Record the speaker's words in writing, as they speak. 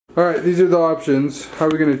Alright, these are the options. How are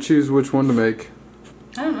we gonna choose which one to make?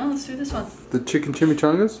 I don't know, let's do this one. The chicken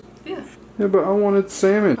chimichangas? Yeah. Yeah, but I wanted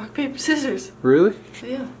salmon. Rock, paper, scissors. Really?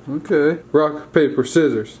 Yeah. Okay. Rock, paper,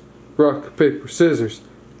 scissors. Rock, paper, scissors.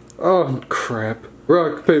 Oh, crap.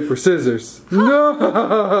 Rock, paper, scissors.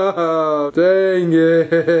 No! Dang it!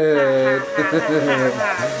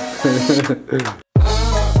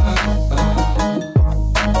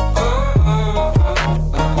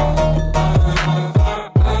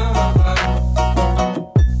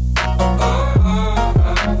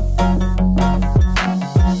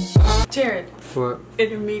 Jared. What?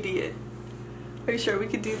 Intermediate. Are you sure we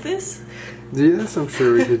could do this? Yes, I'm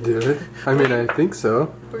sure we could do it. I mean, I think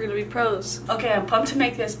so. We're gonna be pros. Okay, I'm pumped to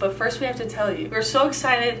make this, but first we have to tell you. We're so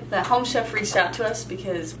excited that Home Chef reached out to us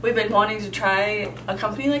because we've been wanting to try a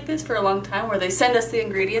company like this for a long time where they send us the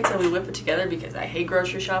ingredients and we whip it together because I hate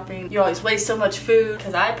grocery shopping. You always waste so much food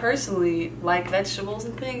because I personally like vegetables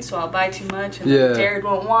and things, so I'll buy too much and then Jared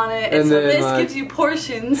won't want it. And so this gives you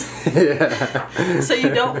portions so you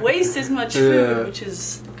don't waste as much food, which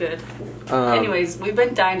is good. Anyways, we've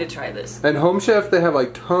been dying to try this. And Home Chef, they have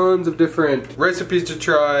like tons of different recipes to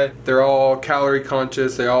try. They're all calorie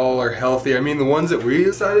conscious. They all are healthy. I mean, the ones that we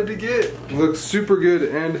decided to get look super good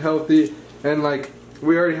and healthy. And like,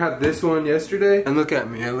 we already had this one yesterday. And look at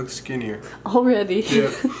me, I look skinnier. Already.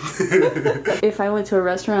 Yeah. If I went to a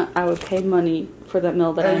restaurant, I would pay money for that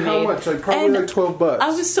meal that I made. And how much? Like probably like 12 bucks. I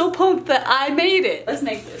was so pumped that I made it. Let's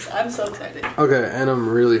make this. I'm so excited. Okay, and I'm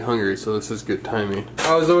really hungry, so this is good timing.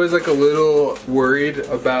 I was always like a little worried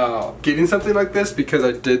about getting something like this because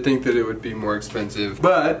I did think that it would be more expensive.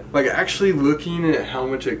 But like actually looking at how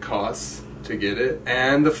much it costs to get it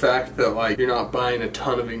and the fact that like you're not buying a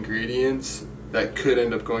ton of ingredients that could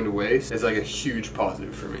end up going to waste is like a huge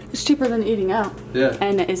positive for me. It's cheaper than eating out. Yeah.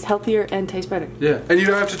 And it's healthier and tastes better. Yeah. And you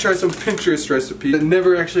don't have to try some Pinterest recipe that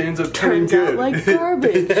never actually ends up turning good. Turns out like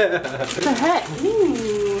garbage. Yeah. What the heck?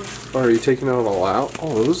 Ooh. Oh, are you taking it all out?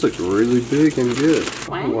 Oh, those look really big and good.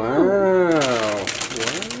 Wow. Wow.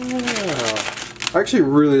 I actually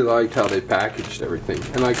really liked how they packaged everything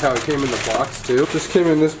and like how it came in the box too. Just came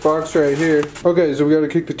in this box right here. Okay, so we gotta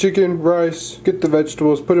cook the chicken, rice, get the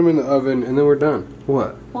vegetables, put them in the oven, and then we're done.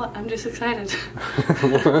 What? What? I'm just excited.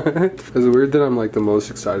 What? Is it weird that I'm like the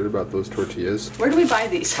most excited about those tortillas? Where do we buy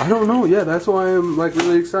these? I don't know. Yeah, that's why I'm like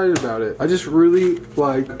really excited about it. I just really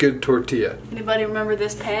like good tortilla. Anybody remember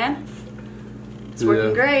this pan? It's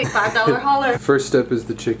working great. $5 holler. First step is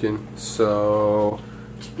the chicken. So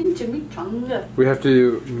Chicken chimichanga. we have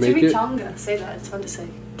to make Chimichanga. Say that. It's fun to say.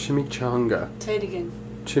 Chimichanga. Say it again.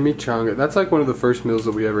 Chimichanga. That's like one of the first meals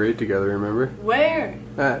that we ever ate together, remember? Where?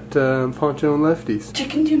 At Poncho and Lefty's.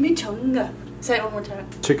 Chicken chimichanga. Say it one more time.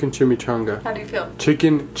 Chicken chimichanga. How do you feel?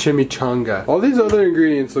 Chicken chimichanga. All these other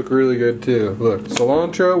ingredients look really good too. Look,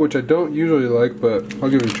 cilantro, which I don't usually like, but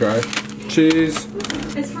I'll give it a try. Cheese.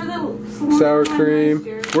 It's for the Sour cream.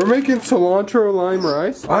 We're making cilantro lime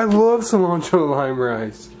rice. I love cilantro lime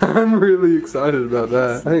rice. I'm really excited about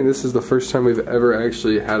that. I think this is the first time we've ever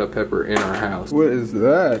actually had a pepper in our house. What is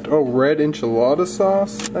that? Oh, red enchilada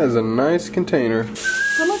sauce? That is a nice container.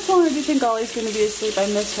 How much longer do you think Ollie's going to be asleep? I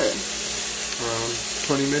miss her. Around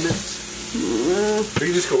 20 minutes. We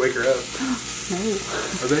can just go wake her up. No.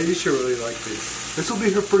 I bet you should really like these. This will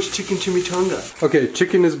be her first chicken chimichanga. Okay,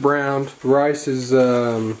 chicken is browned. Rice is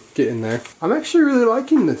getting there. I'm actually really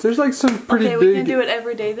liking this. There's like some pretty big... Okay, we can do it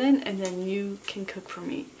every day then, and then you can cook for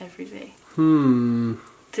me every day.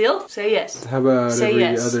 Deal? Say yes. How about say every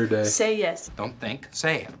yes. other day? Say yes. Don't think,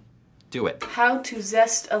 say it. Do it. How to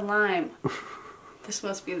zest a lime. This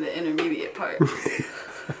must be the intermediate part.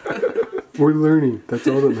 We're learning. That's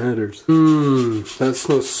all that matters. That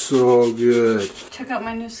smells so good. Check out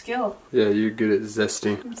my new skill. Yeah, you're good at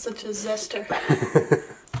zesting. I'm such a zester.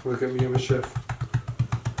 Look at me, I'm a chef.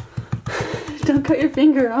 Don't cut your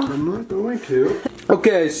finger off. I'm not going to.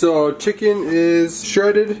 Okay, so chicken is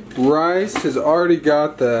shredded. Rice has already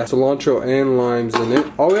got the cilantro and limes in it.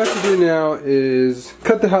 All we have to do now is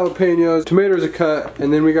cut the jalapenos. Tomatoes are cut,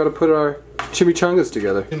 and then we got to put our chimichangas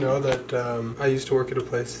together. You know that I used to work at a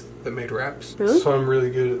place that made wraps. Really? So I'm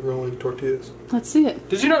really good at rolling tortillas. Let's see it.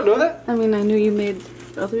 Did you not know that? I mean, I knew you made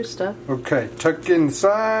other stuff. Okay, tuck in the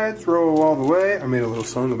sides, roll all the way. I made a little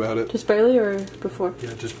song about it. Just barely or before?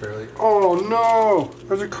 Yeah, just barely. Oh no!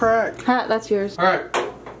 There's a crack. Ha, that's yours. Alright,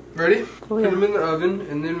 ready? Oh, yeah. Put them in the oven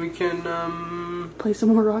and then we can, Play some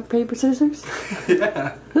more rock, paper, scissors?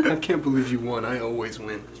 Yeah. I can't believe you won. I always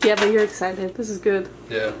win. Yeah, but you're excited. This is good.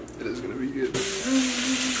 Yeah, it is gonna be good.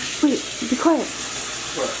 Wait, be quiet.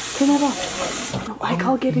 What? Turn that off. No, I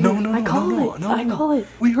call getting it. I call it. I call it.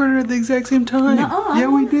 We heard it at the exact same time. Nuh-uh, Yeah,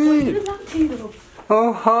 we I did. want to to you.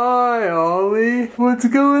 Oh, hi, Ollie. What's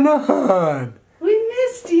going on? We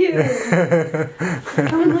missed you.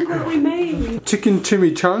 Come and look what we made. Chicken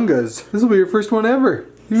chimichangas. This will be your first one ever.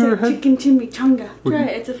 You It's ever a had? chicken chimichanga. Right,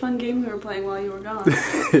 it's a fun game we were playing while you were gone.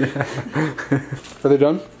 Yeah. Are they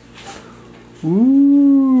done?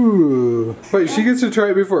 Ooh. Wait, she gets to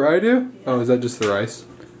try it before I do? Oh, is that just the rice?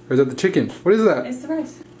 Or is that the chicken? What is that? It's the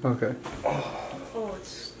rice. Okay. Oh,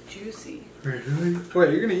 it's juicy. Really?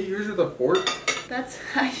 Wait, you're gonna eat yours with a fork? That's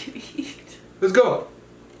how you eat. Let's go.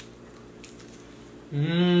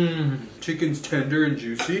 Mmm. Chicken's tender and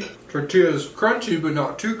juicy. Tortilla's crunchy, but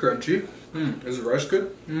not too crunchy. Mmm. Is the rice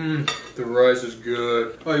good? Mmm. The rice is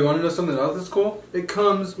good. Oh, you want to know something else that's cool? It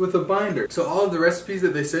comes with a binder. So all of the recipes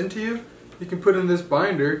that they send to you, you can put in this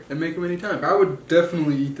binder and make them anytime. I would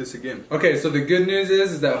definitely eat this again. Okay, so the good news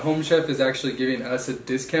is that Home Chef is actually giving us a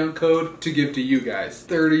discount code to give to you guys.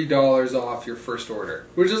 $30 off your first order,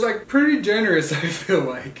 which is like pretty generous, I feel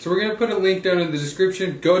like. So we're gonna put a link down in the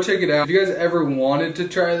description. Go check it out. If you guys ever wanted to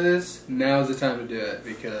try this, now's the time to do it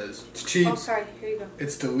because it's cheap. Oh, sorry. Here you go.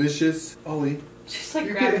 It's delicious. Ollie. She's like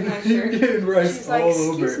grabbing my You're shirt. getting rice She's all like,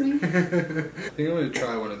 over. excuse me. I think I'm gonna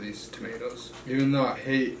try one of these tomatoes, even though I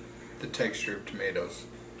hate the texture of tomatoes.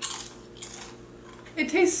 It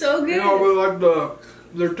tastes so good. You know, but like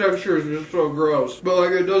their texture is just so gross. But like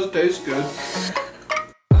it does taste good.